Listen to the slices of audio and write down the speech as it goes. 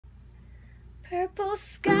Purple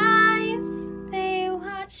skies, they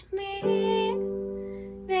watch me.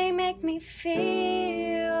 They make me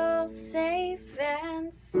feel safe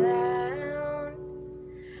and sound.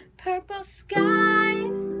 Purple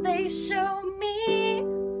skies, they show me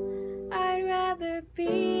I'd rather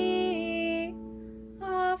be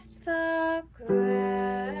off the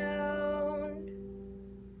ground.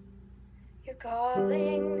 You're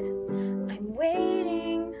calling, I'm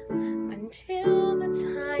waiting until the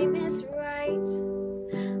time is right.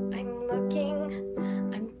 I'm looking,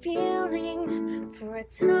 I'm feeling for a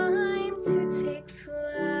time to take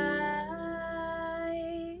flight.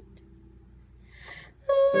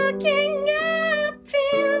 Looking up,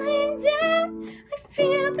 feeling down, I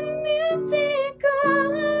feel the music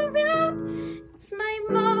all around. It's my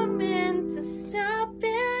moment to stop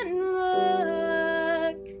and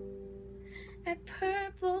look at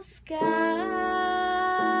purple skies.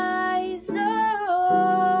 Oh.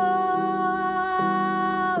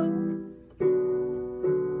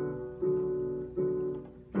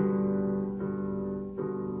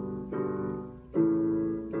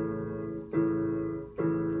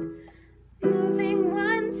 Moving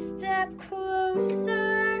one step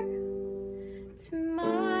closer to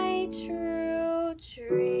my true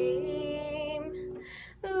dream,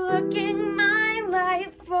 looking my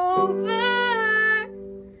life over,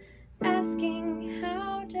 asking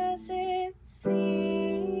how does it seem.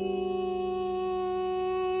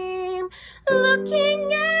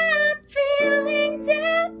 Looking up, feeling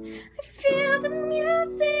down, I feel the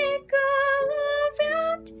music all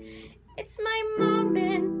around. It's my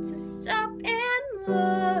moment to stop and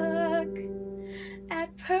look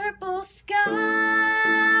at purple skies.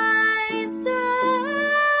 Oh.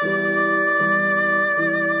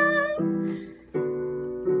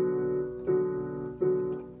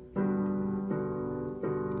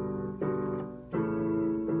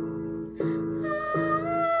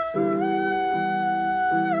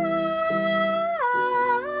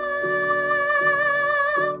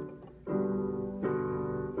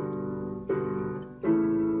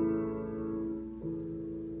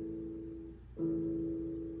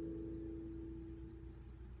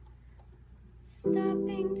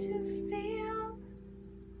 Stopping to feel,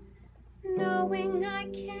 knowing I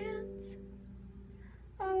can't.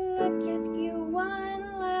 I'll look at you one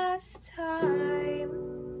last time.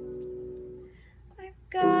 I've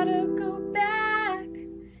gotta go back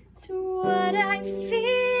to what I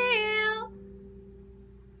feel,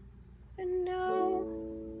 but no,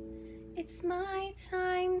 it's my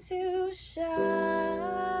time to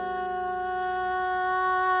shine.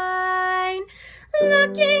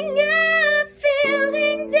 Looking up,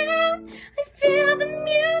 feeling down, I feel the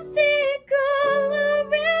music all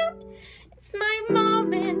around. It's my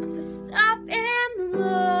moment to stop and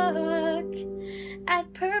look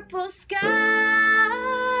at purple skies.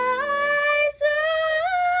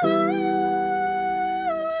 Oh,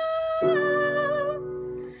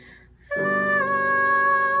 oh, oh.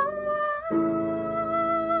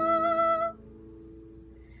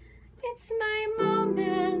 It's my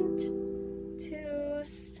moment to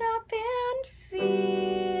stop and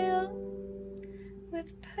feel with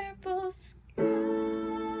purple skies.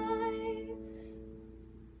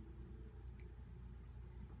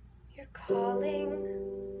 You're calling,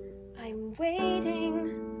 I'm waiting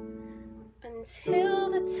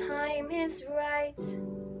until the time is right.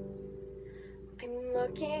 I'm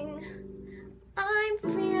looking, I'm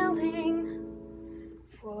feeling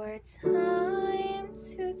for time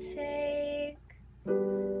to take